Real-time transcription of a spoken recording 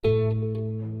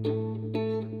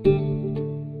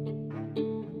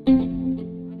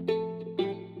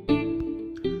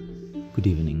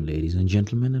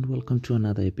gentlemen, and welcome to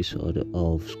another episode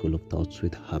of School of Thoughts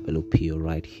with Habelo Pio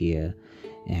right here.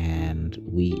 And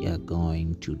we are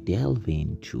going to delve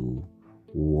into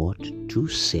what to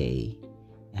say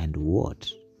and what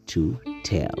to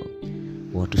tell.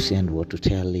 What to say and what to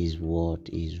tell is what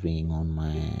is ringing on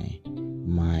my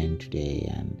mind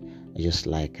today, and I just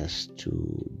like us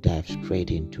to dive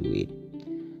straight into it.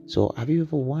 So, have you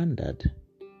ever wondered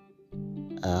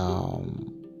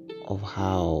of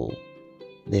how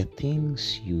the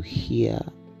things you hear,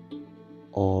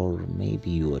 or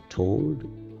maybe you are told,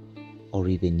 or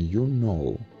even you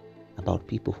know about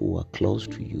people who are close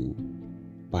to you,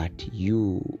 but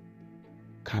you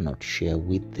cannot share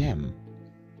with them?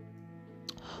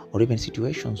 Or even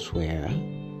situations where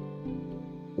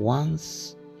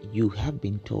once you have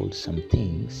been told some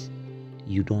things,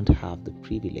 you don't have the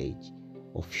privilege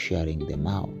of sharing them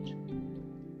out,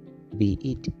 be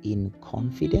it in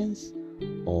confidence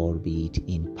or be it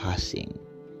in passing,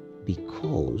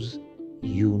 because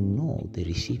you know the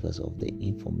receivers of the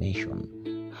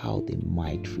information, how they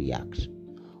might react.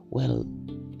 Well,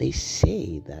 they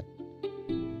say that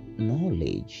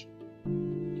knowledge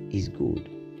is good,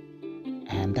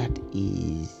 and that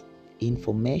is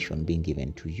information being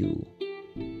given to you,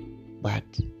 but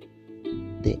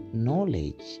the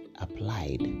knowledge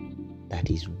applied,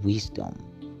 that is wisdom.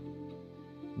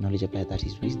 Knowledge applied, that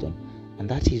is wisdom. And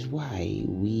that is why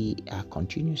we are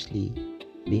continuously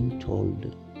being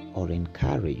told or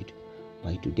encouraged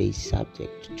by today's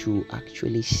subject to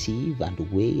actually sieve and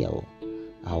weigh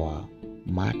our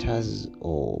matters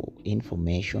or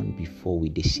information before we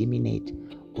disseminate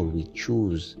or we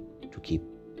choose to keep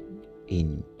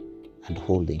in and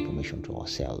hold the information to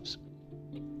ourselves.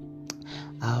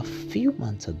 A few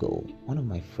months ago, one of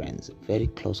my friends, a very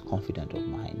close confidant of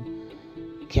mine,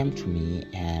 came to me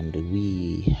and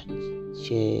we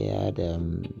shared a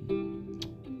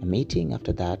meeting.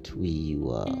 After that, we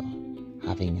were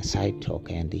having a side talk,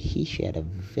 and he shared a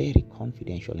very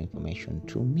confidential information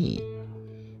to me.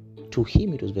 To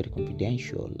him, it was very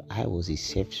confidential. I was his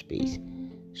safe space.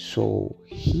 So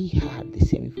he had the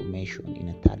same information in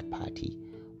a third party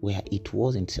where it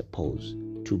wasn't supposed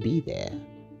to be there.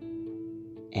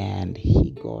 And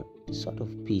he got sort of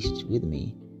pissed with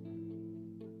me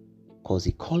because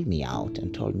he called me out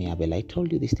and told me, Abel, I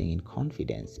told you this thing in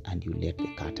confidence and you let the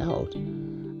cat out.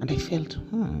 And I felt,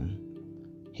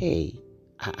 hey,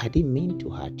 I didn't mean to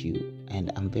hurt you,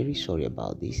 and I'm very sorry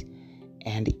about this.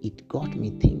 And it got me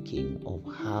thinking of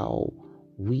how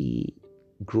we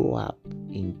grow up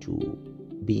into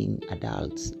being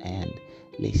adults and,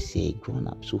 let's say,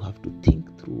 grown-ups who have to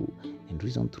think through and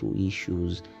reason through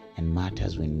issues and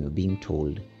matters when we're being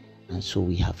told. And so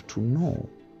we have to know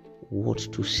what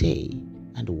to say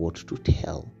and what to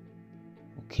tell.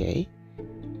 Okay?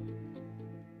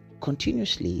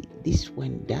 Continuously, this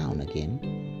went down again,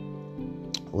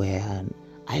 where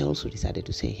I also decided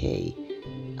to say, hey,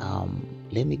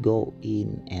 let me go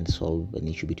in and solve an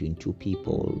issue between two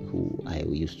people who I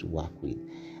used to work with.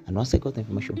 And once I got the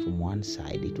information from one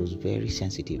side, it was very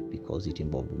sensitive because it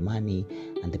involved money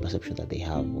and the perception that they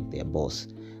have of their boss.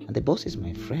 And the boss is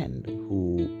my friend,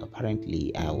 who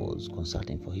apparently I was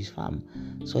consulting for his firm.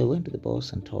 So I went to the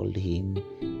boss and told him,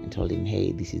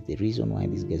 hey, this is the reason why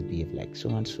these guys behave like so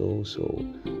and so. So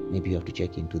maybe you have to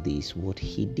check into this. What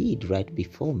he did right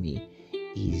before me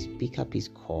is pick up his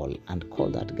call and call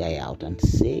that guy out and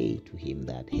say to him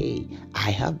that, hey, I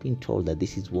have been told that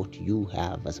this is what you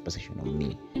have as a perception of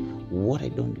me. What I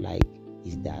don't like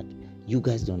is that you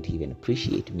guys don't even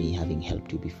appreciate me having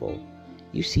helped you before.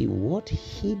 You see, what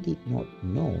he did not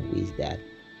know is that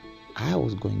I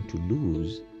was going to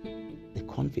lose the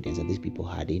confidence that these people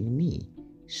had in me.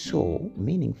 So,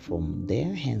 meaning from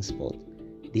there henceforth,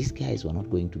 these guys were not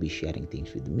going to be sharing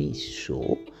things with me.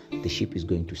 So the ship is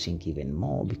going to sink even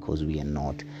more because we are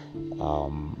not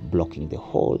blocking the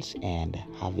holes. And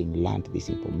having learned this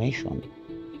information,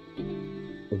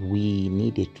 we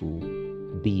needed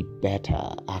to be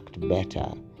better, act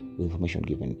better with information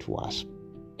given to us.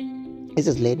 This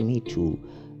has led me to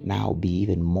now be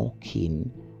even more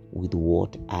keen with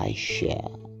what I share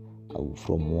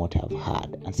from what I've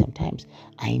heard. And sometimes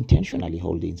I intentionally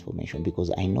hold the information because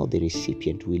I know the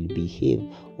recipient will behave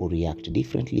or react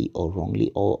differently or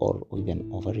wrongly or even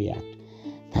overreact,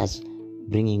 thus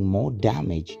bringing more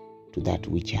damage to that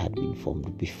which had been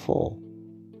formed before.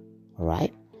 All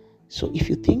right? So if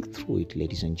you think through it,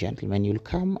 ladies and gentlemen, you'll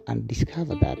come and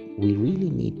discover that we really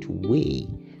need to weigh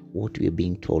what we're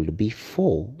being told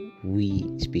before we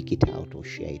speak it out or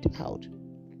share it out.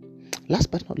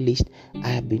 Last but not least, I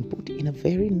have been put in a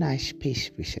very nice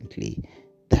space recently,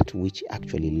 that which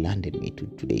actually landed me to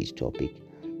today's topic,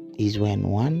 is when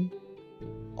one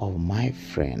of my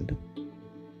friend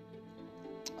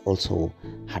also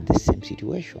had the same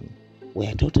situation, where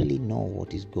I totally know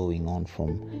what is going on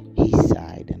from his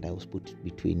side, and I was put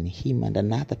between him and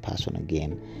another person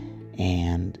again.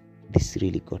 And this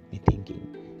really got me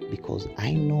thinking, because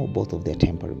I know both of their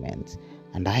temperaments,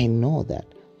 and I know that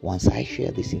once I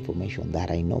share this information that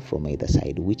I know from either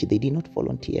side, which they did not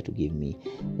volunteer to give me,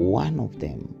 one of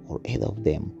them or either of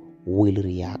them will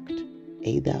react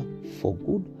either for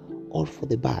good or for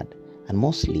the bad. And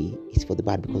mostly it's for the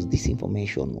bad, because this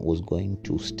information was going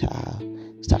to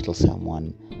startle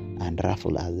someone and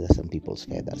ruffle some people's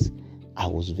feathers. I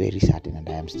was very certain, and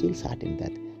I am still certain,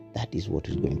 that is what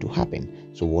is going to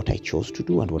happen. So what I chose to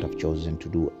do, and what I've chosen to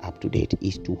do up to date,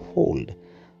 is to hold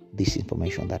this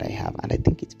information that I have. And I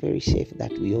think it's very safe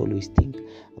that we always think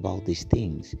about these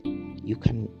things. You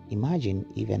can imagine,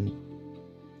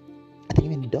 I think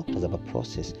even doctors have a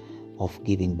process of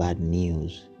giving bad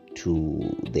news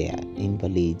to their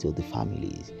invalids or the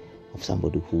families of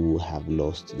somebody who have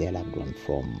lost their loved one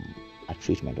from a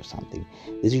treatment or something.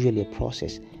 There's usually a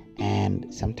process,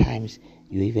 and sometimes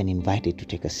you're even invited to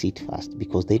take a seat first,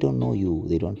 because they don't know you.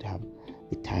 They don't have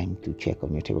the time to check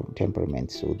on your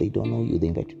temperament, so they don't know you. They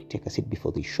invite you to take a seat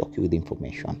before they shock you with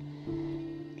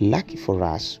information. Lucky for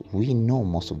us, we know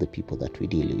most of the people that we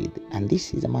deal with, and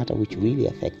this is a matter which really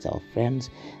affects our friends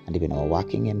and even our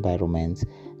working environments,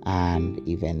 and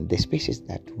even the spaces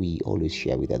that we always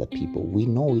share with other people. We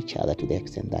know each other to the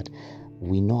extent that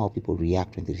we know how people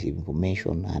react when they receive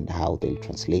information, and how they'll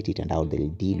translate it, and how they'll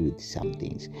deal with some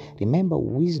things. Remember,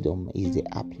 wisdom is the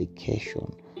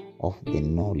application of the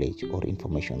knowledge or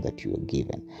information that you are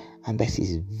given. And this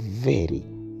is very,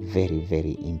 very,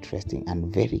 very interesting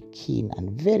and very keen,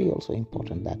 and very also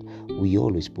important that we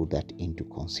always put that into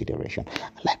consideration.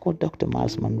 I like what Dr.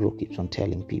 Miles Monroe keeps on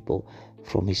telling people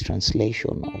from his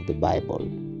translation of the Bible.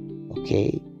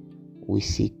 Okay, we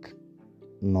seek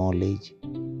knowledge,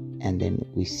 and then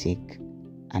we seek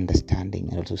understanding,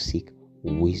 and also seek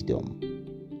wisdom.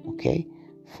 Okay,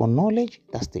 for knowledge,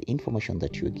 that's the information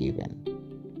that you're given.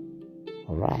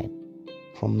 All right,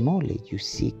 from knowledge you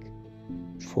seek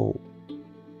for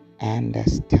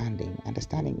understanding.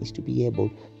 Understanding is to be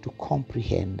able to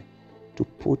comprehend, to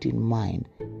put in mind,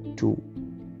 to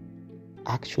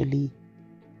actually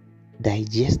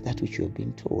digest that which you have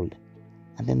been told.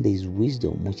 And then there is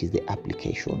wisdom, which is the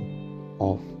application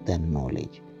of the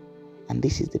knowledge. And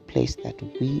this is the place that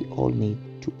we all need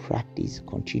to practice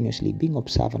continuously, being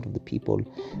observant of the people,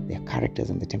 their characters,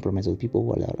 and the temperaments of the people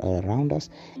who are around us,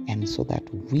 and so that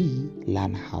we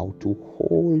learn how to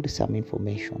hold some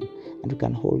information, and we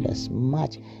can hold as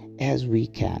much as we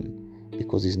can,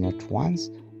 because it's not once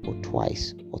or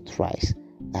twice or thrice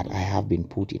that I have been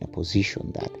put in a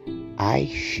position that I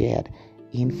shared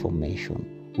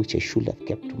information which I should have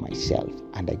kept to myself,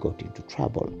 and I got into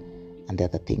trouble. And the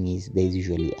other thing is, there's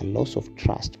usually a loss of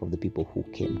trust from the people who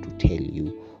came to tell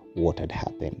you what had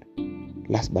happened.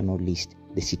 Last but not least,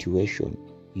 the situation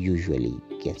usually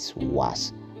gets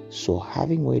worse. So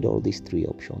having weighed all these three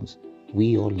options,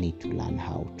 we all need to learn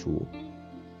how to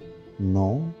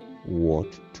know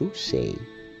what to say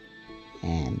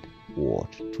and what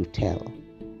to tell.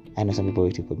 I know some people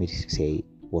waiting for me to say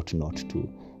what not to,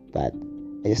 but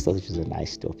I just thought it was a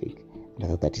nice topic, and I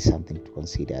thought that is something to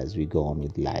consider as we go on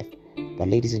with life. But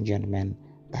ladies and gentlemen,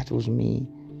 that was me.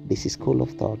 This is School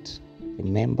of Thoughts.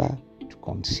 Remember to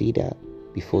consider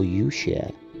before you share,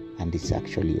 and it's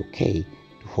actually okay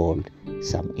to hold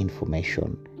some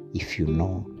information if you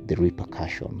know the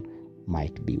repercussion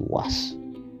might be worse.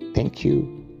 Thank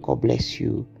you. God bless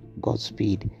you.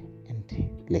 Godspeed. And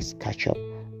let's catch up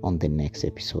on the next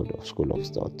episode of School of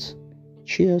Thoughts.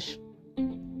 Cheers.